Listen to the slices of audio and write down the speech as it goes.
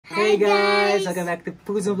Hey guys! Welcome back to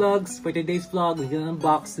PUZONVLOGS. For today's vlog, we're gonna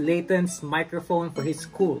unbox Leighton's microphone for his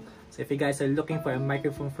school. So if you guys are looking for a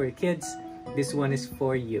microphone for your kids, this one is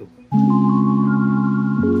for you.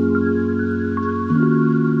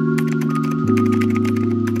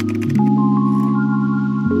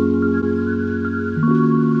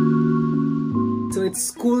 So it's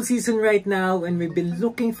school season right now, and we've been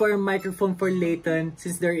looking for a microphone for Leighton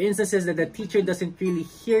since there are instances that the teacher doesn't really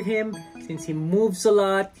hear him since he moves a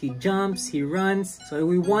lot, he jumps, he runs. So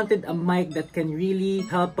we wanted a mic that can really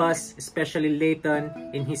help us, especially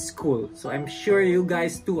Leighton, in his school. So I'm sure you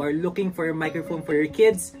guys too are looking for a microphone for your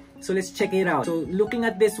kids. So let's check it out. So looking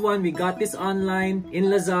at this one, we got this online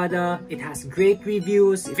in Lazada. It has great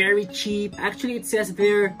reviews, very cheap. Actually, it says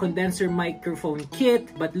there condenser microphone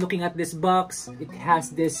kit, but looking at this box, it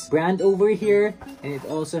has this brand over here, and it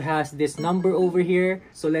also has this number over here.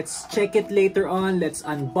 So let's check it later on. Let's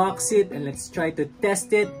unbox it and let's try to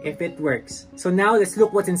test it if it works. So now let's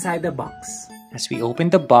look what's inside the box. As we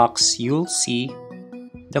open the box, you'll see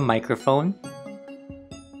the microphone,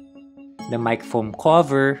 the microphone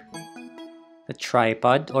cover, the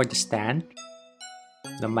tripod or the stand,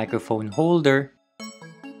 the microphone holder,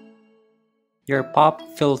 your pop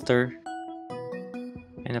filter,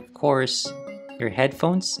 and of course, your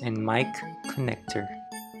headphones and mic connector.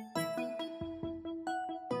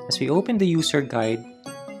 As we open the user guide,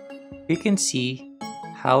 we can see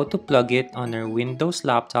how to plug it on our Windows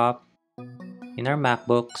laptop, in our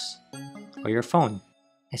MacBooks, or your phone.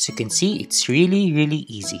 As you can see, it's really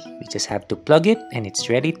easy. We just have to plug it and it's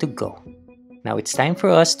ready to go. Now it's time for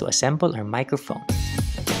us to assemble our microphone.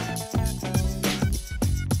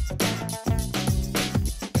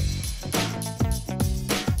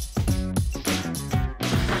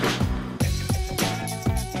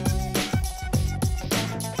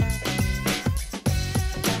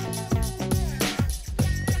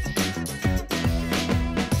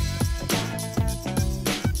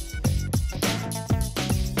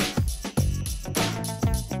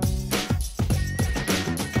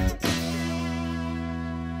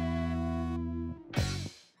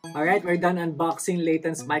 Alright, we're done unboxing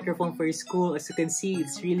Leighton's microphone for his school. As you can see,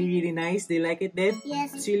 it's really nice. Do you like it, babe?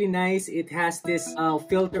 Yes. It's really nice. It has this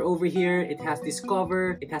filter over here. It has this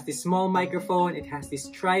cover. It has this small microphone. It has this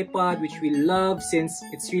tripod, which we love since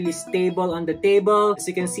it's really stable on the table. As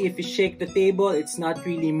you can see, if you shake the table, it's not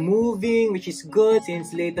really moving, which is good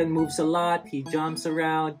since Leighton moves a lot. He jumps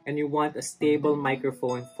around and you want a stable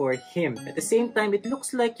microphone for him. At the same time, it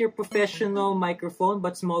looks like your professional microphone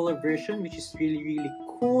but smaller version, which is really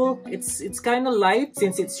cool. It's kind of light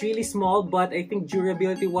since it's really small, but I think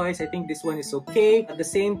durability wise, I think this one is okay. At the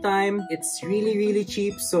same time, it's really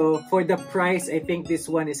cheap, so for the price, I think this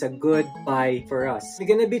one is a good buy for us. We're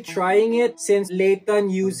gonna be trying it since Leighton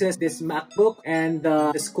uses this MacBook and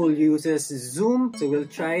the school uses Zoom, so we'll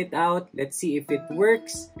try it out. Let's see if it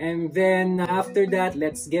works, and then after that,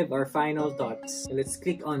 let's give our final thoughts. So let's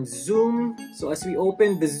click on Zoom. So as we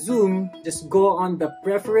open the Zoom, just go on the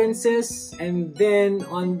preferences, and then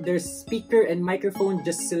on their speaker and microphone,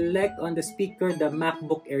 just select on the speaker the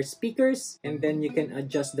MacBook Air speakers, and then you can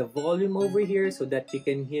adjust the volume over here so that you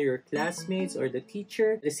can hear your classmates or the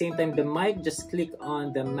teacher. At the same time, the mic, just click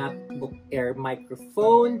on the MacBook Air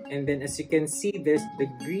microphone, and then as you can see, there's the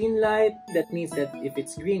green light. That means that if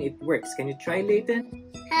it's green, it works. Can you try,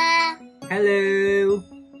 Leighton? Hello.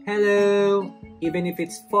 Even if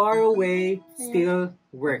it's far away, still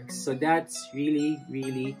works. So that's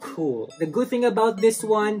really cool. The good thing about this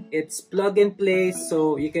one, it's plug and play,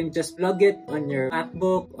 so you can just plug it on your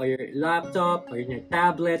MacBook or your laptop or in your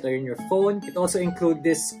tablet or in your phone. It also includes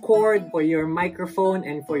this cord for your microphone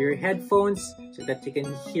and for your headphones so that you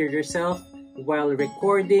can hear yourself while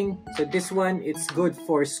recording. So this one, it's good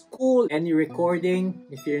for school, any recording.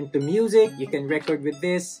 If you're into music, you can record with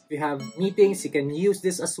this. If you have meetings, you can use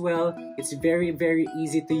this as well. It's very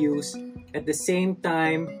easy to use. At the same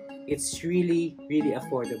time, it's really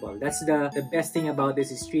affordable. That's the best thing about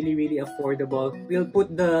this. It's really affordable. We'll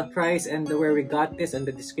put the price and where we got this in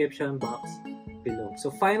the description box below.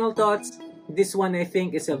 So final thoughts, this one I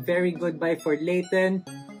think is a very good buy for Leighton.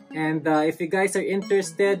 And if you guys are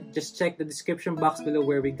interested, just check the description box below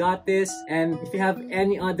where we got this. And if you have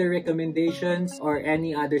any other recommendations or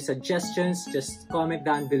any other suggestions, just comment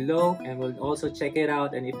down below and we'll also check it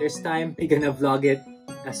out. And if there's time, we're gonna vlog it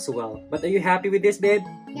as well. But are you happy with this, babe?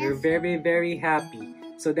 Yes. We're very happy.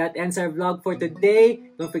 So that ends our vlog for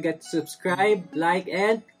today. Don't forget to subscribe, like,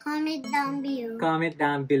 and comment down below. Comment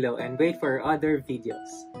down below and wait for our other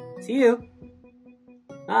videos. See you!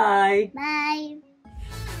 Bye! Bye!